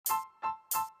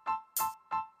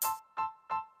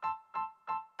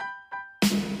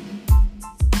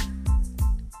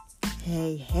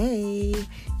Hey,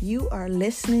 you are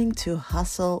listening to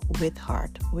Hustle with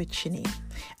Heart with Shanine.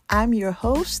 I'm your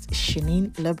host,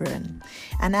 Shanine Lebrun.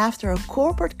 And after a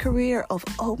corporate career of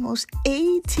almost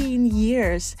 18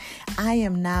 years, I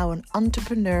am now an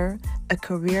entrepreneur, a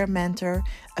career mentor,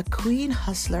 a queen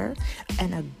hustler,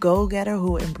 and a go-getter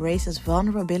who embraces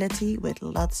vulnerability with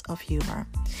lots of humor.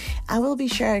 I will be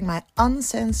sharing my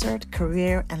uncensored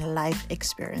career and life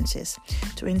experiences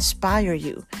to inspire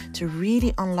you to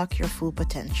really unlock your full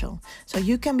potential so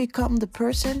you can become the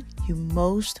person you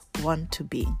most want to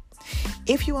be.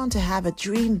 If you want to have a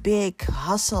dream big,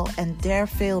 hustle, and dare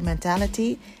fail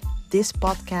mentality, this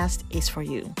podcast is for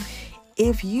you.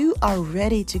 If you are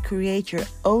ready to create your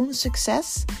own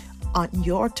success on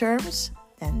your terms,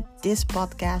 then this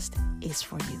podcast is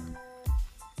for you.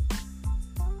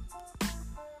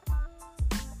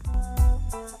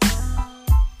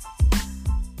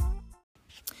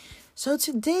 So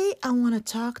today I want to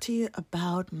talk to you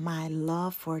about my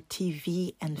love for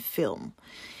TV and film.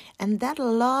 And that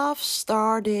love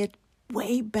started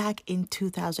way back in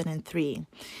 2003.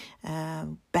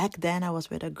 Back then I was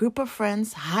with a group of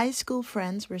friends, high school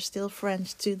friends. We're still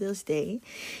friends to this day.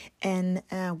 And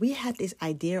we had this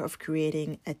idea of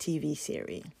creating a TV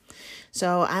series.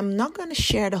 So I'm not going to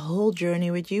share the whole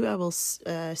journey with you. I will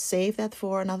save that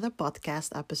for another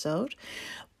podcast episode.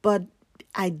 But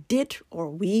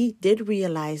we did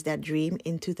realize that dream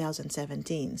in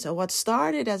 2017. So what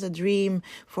started as a dream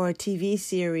for a TV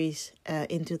series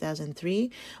in 2003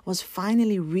 was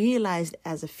finally realized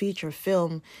as a feature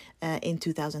film in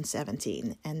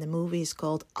 2017. And the movie is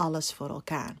called Alles voor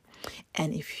elkaar.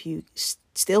 And if you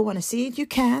still want to see it, you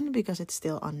can, because it's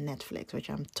still on Netflix, which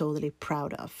I'm totally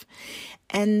proud of.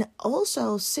 And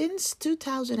also since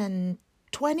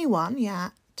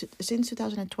 2021, since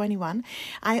 2021,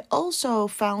 I also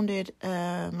founded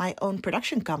my own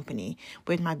production company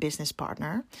with my business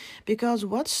partner, because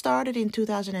what started in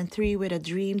 2003 with a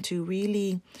dream to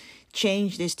really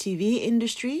change this TV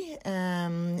industry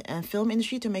and film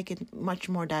industry to make it much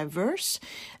more diverse.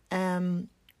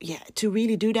 To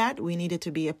really do that, we needed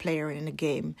to be a player in the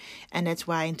game. And that's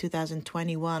why in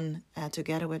 2021,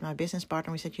 together with my business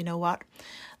partner, we said, you know what,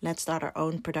 let's start our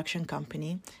own production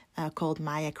company called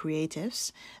Maya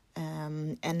Creatives.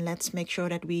 And let's make sure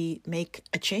that we make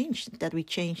a change, that we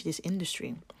change this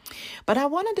industry. But I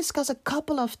want to discuss a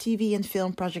couple of TV and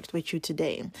film projects with you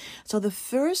today. So the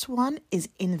first one is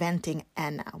Inventing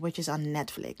Anna, which is on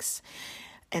Netflix.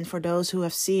 And for those who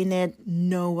have seen it,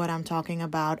 know what I'm talking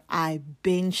about. I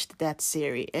binged that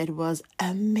series. It was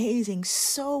amazing,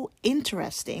 so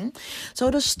interesting.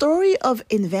 So the story of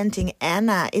Inventing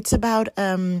Anna, it's about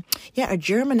a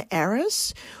German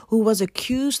heiress who was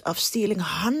accused of stealing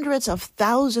hundreds of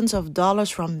thousands of dollars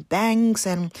from banks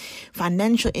and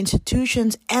financial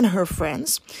institutions and her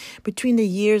friends between the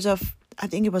years of, I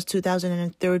think it was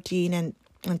 2013 and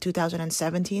in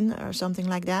 2017 or something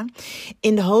like that,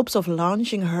 in the hopes of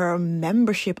launching her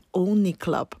membership-only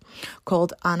club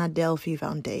called Anna Delvey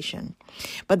Foundation.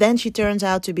 But then she turns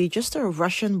out to be just a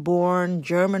Russian-born,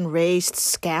 German-raised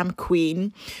scam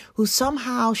queen who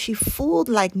somehow she fooled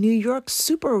like New York's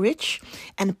super rich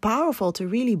and powerful to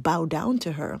really bow down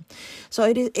to her. So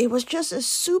it was just a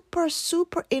super,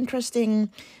 super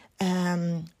interesting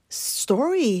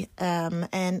story,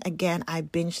 and again I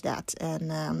binged that,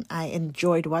 and I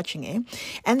enjoyed watching it.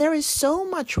 And there is so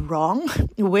much wrong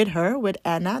with her, with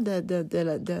Anna,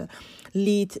 the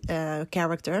lead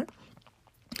character.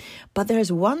 But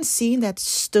there's one scene that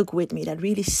stuck with me, that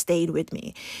really stayed with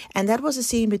me, and that was a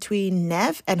scene between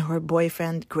Nev and her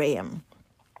boyfriend Graham.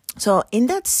 So in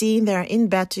that scene, they're in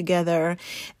bed together,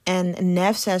 and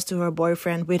Nev says to her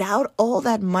boyfriend, without all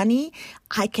that money,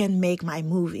 I can make my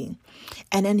movie.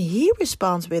 And then he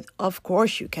responds with, of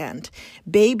course you can't.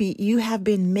 Baby, you have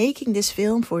been making this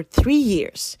film for 3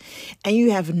 years, and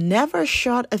you have never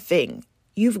shot a thing.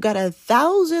 You've got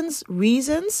 1,000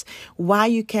 reasons why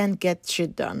you can't get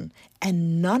shit done,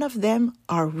 and none of them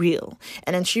are real.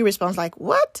 And then she responds like,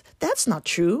 what? That's not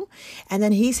true. And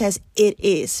then he says, it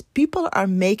is. People are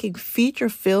making feature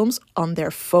films on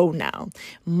their phone now.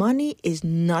 Money is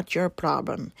not your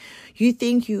problem. You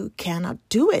think you cannot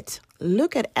do it.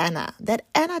 Look at Anna. That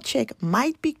Anna chick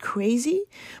might be crazy,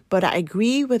 but I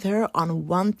agree with her on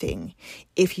one thing.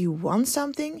 If you want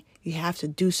something, you have to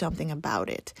do something about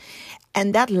it.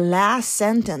 And that last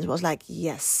sentence was like,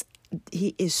 yes,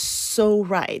 he is so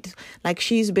right. Like,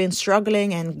 she's been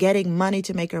struggling and getting money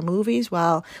to make her movies,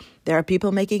 while there are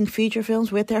people making feature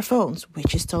films with their phones,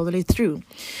 which is totally true.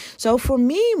 So for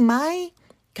me, my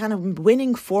kind of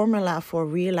winning formula for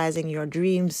realizing your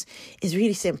dreams is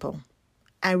really simple.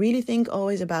 I really think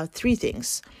always about three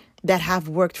things. that have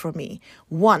worked for me.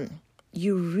 One,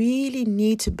 you really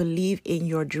need to believe in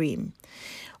your dream.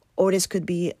 Or this could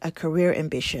be a career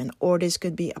ambition, or this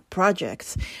could be a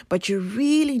project. But you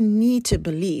really need to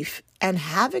believe. And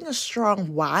having a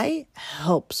strong why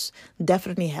helps,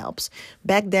 definitely helps.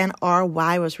 Back then, our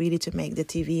why was really to make the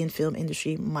TV and film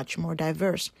industry much more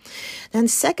diverse. Then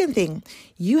second thing,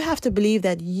 you have to believe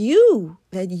that you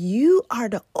are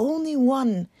the only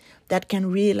one that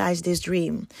can realize this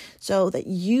dream. So that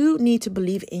you need to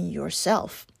believe in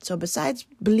yourself. So besides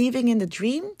believing in the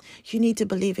dream, you need to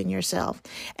believe in yourself.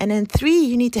 And then 3,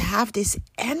 you need to have this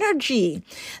energy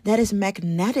that is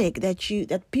magnetic,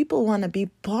 that people want to be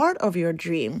part of your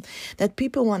dream, that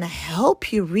people want to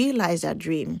help you realize that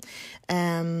dream.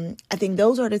 I think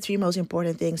those are the 3 most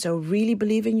important things. So really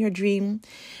believe in your dream,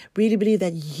 really believe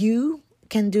that you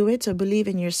can do it, so believe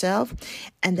in yourself,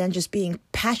 and then just being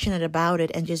passionate about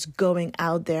it and just going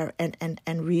out there and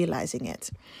realizing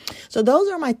it. So those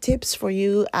are my tips for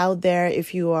you out there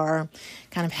if you are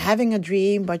kind of having a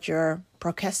dream but you're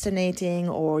procrastinating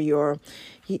or you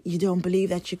don't believe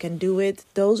that you can do it.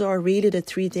 Those are really the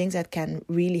 3 things that can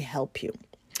really help you.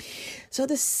 So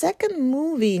the second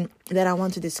movie that I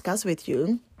want to discuss with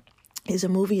you is a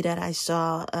movie that I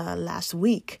saw last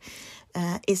week.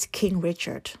 Is King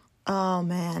Richard. Oh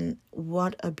man,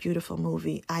 what a beautiful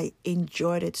movie. I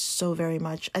enjoyed it so very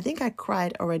much. I think I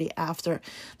cried already after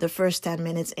the first 10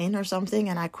 minutes in or something,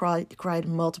 and I cried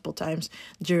multiple times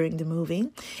during the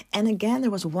movie. And again, there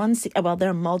was one scene, well,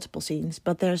 there are multiple scenes,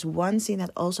 but there's one scene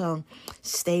that also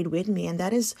stayed with me, and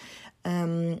that is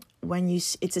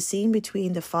it's a scene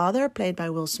between the father, played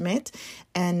by Will Smith,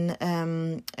 and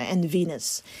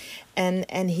Venus.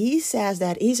 And he says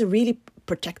that he's a really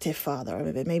protective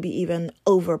father, maybe even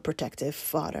overprotective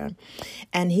father.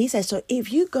 And he says, so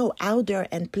if you go out there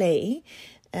and play,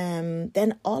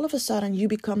 then all of a sudden you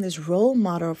become this role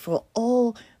model for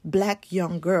all Black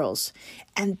young girls.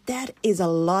 And that is a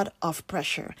lot of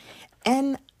pressure.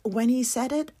 And when he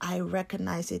said it, I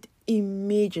recognized it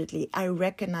immediately. I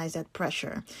recognize that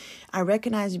pressure. I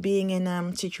recognize being in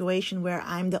a situation where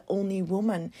I'm the only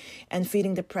woman and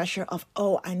feeling the pressure of,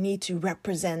 I need to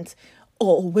represent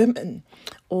all women,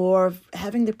 or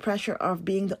having the pressure of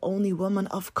being the only woman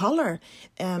of color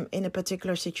in a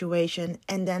particular situation,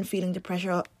 and then feeling the pressure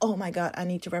of, oh my God, I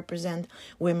need to represent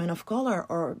women of color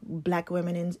or Black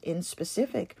women in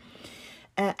specific.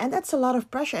 And that's a lot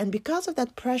of pressure. And because of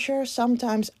that pressure,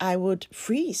 sometimes I would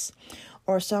freeze,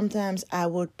 or sometimes I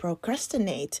would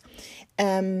procrastinate.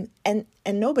 And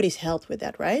nobody's helped with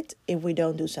that, right? If we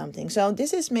don't do something. So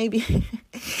this is maybe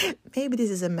this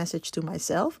is a message to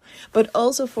myself, but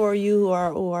also for you who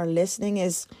are listening,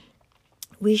 is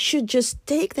we should just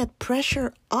take that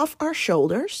pressure off our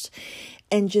shoulders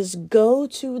and just go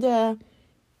to the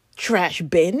trash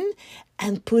bin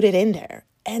and put it in there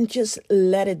and just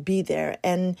let it be there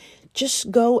and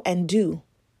just go and do.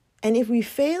 And if we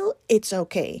fail, it's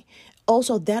okay.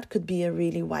 Also, that could be a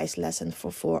really wise lesson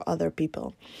for other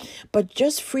people. But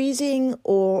just freezing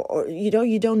or you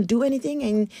don't do anything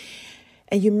and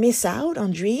you miss out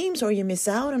on dreams or you miss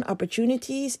out on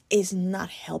opportunities is not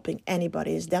helping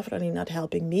anybody. It's definitely not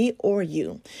helping me or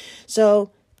you.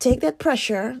 So take that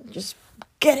pressure, just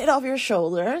get it off your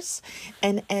shoulders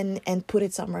and put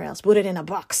it somewhere else. Put it in a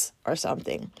box or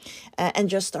something and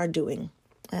just start doing.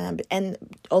 And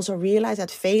also realize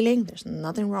that failing, there's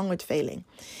nothing wrong with failing.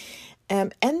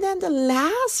 And then the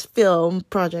last film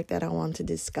project that I want to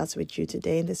discuss with you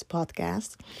today in this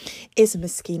podcast is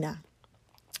Meskina.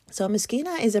 So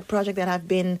Meskina is a project that I've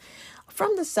been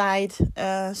from the side,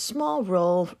 a small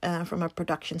role from a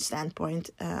production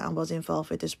standpoint. I was involved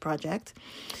with this project.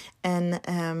 And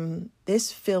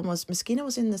this film Meskina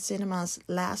was in the cinemas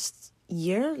last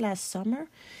summer,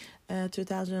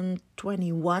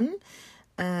 2021.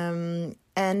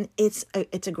 And it's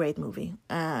a great movie.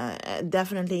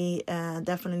 Definitely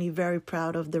very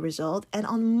proud of the result. And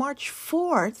on March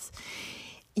 4th,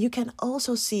 you can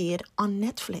also see it on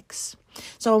Netflix.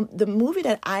 So the movie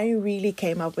that I really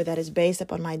came up with that is based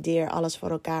upon my dear Alles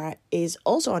voor elkaar is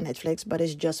also on Netflix, but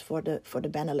it's just for the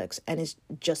Benelux and it's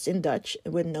just in Dutch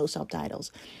with no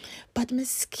subtitles. But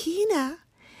Meskina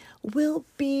will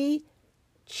be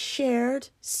shared,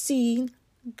 seen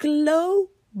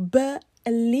globally.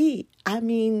 I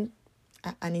mean,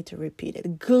 I need to repeat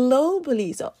it.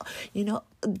 Globally. So,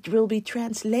 it will be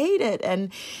translated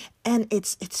and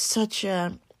it's such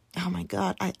a, oh my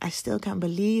God, I still can't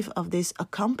believe of this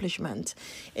accomplishment.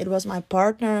 It was my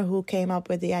partner who came up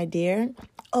with the idea.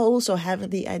 Also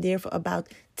having the idea for about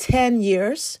 10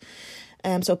 years.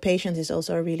 So patience is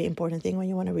also a really important thing when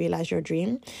you want to realize your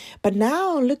dream. But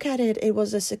now look at it. It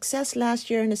was a success last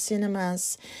year in the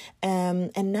cinemas.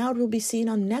 And now it will be seen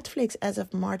on Netflix as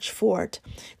of March 4th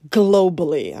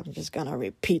globally. I'm just going to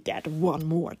repeat that one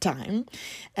more time.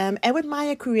 And with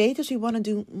Maya Creatives, we want to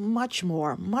do much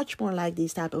more like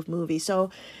these type of movies. So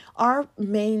our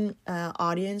main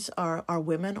audience are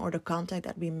women, or the content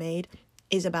that we made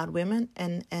is about women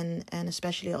and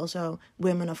especially also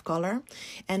women of color.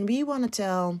 And we want to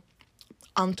tell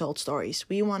untold stories.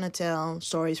 We want to tell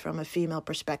stories from a female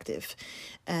perspective.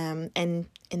 And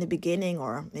in the beginning,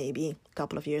 or maybe a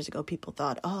couple of years ago, people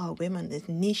thought, oh, women is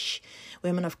niche.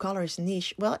 Women of color is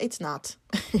niche. Well, it's not.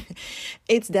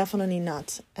 It's definitely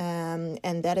not.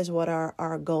 And that is what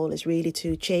our goal is, really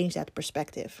to change that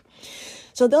perspective.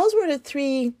 So those were the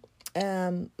three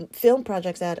film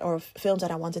projects films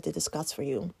that I wanted to discuss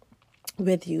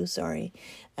with you. So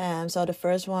the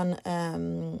first one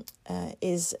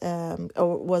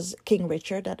was King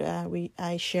Richard that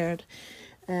I shared,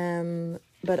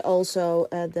 but also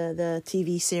the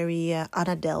TV series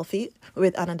Anna Delvey,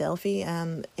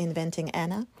 Inventing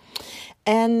Anna.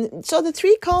 And so the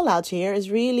three call outs here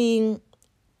is really,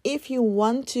 if you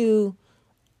want to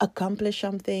accomplish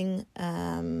something,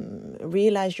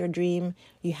 realize your dream,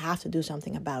 you have to do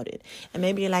something about it. And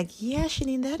maybe you're like, yeah,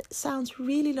 Janine, that sounds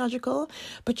really logical,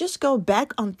 but just go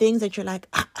back on things that you're like,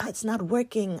 it's not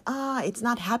working, it's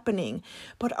not happening.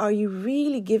 But are you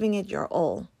really giving it your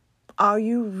all? Are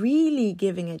you really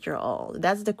giving it your all?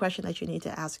 That's the question that you need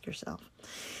to ask yourself.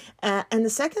 And the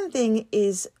second thing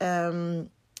is,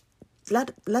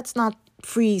 let's not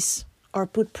freeze or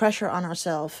put pressure on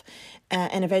ourselves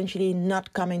and eventually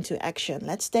not come into action.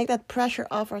 Let's take that pressure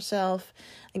off ourselves.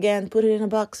 Again, put it in a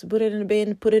box, put it in a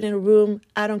bin, put it in a room.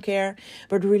 I don't care.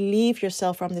 But relieve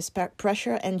yourself from this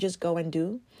pressure and just go and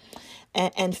do.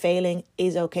 And failing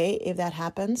is okay if that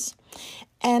happens.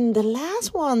 And the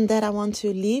last one that I want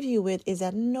to leave you with is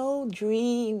that no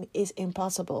dream is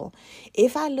impossible.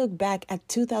 If I look back at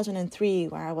 2003,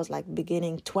 where I was like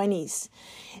beginning 20s,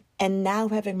 and now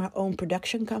having my own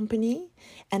production company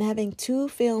and having 2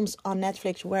 films on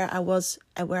Netflix where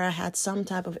I had some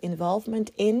type of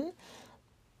involvement in,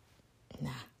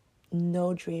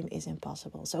 no dream is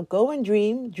impossible. So go and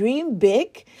dream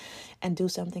big, and do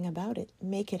something about it.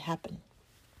 Make it happen.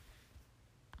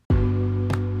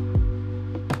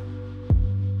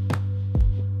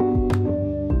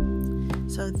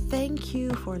 So thank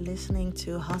you for listening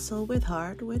to Hustle with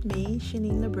Heart with me,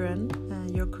 Janine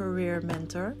Lebrun, your career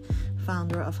mentor,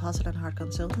 founder of Hustle and Heart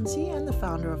Consultancy and the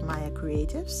founder of Maya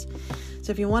Creatives.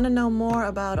 So if you want to know more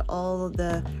about all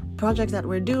the projects that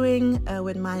we're doing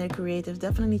with Maya Creatives,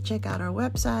 definitely check out our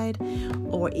website,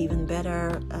 or even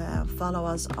better, follow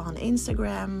us on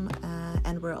Instagram,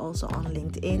 and we're also on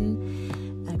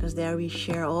LinkedIn, because there we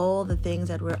share all the things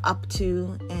that we're up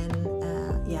to, and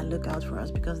look out for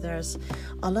us, because there's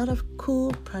a lot of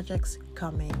cool projects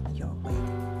coming your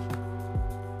way.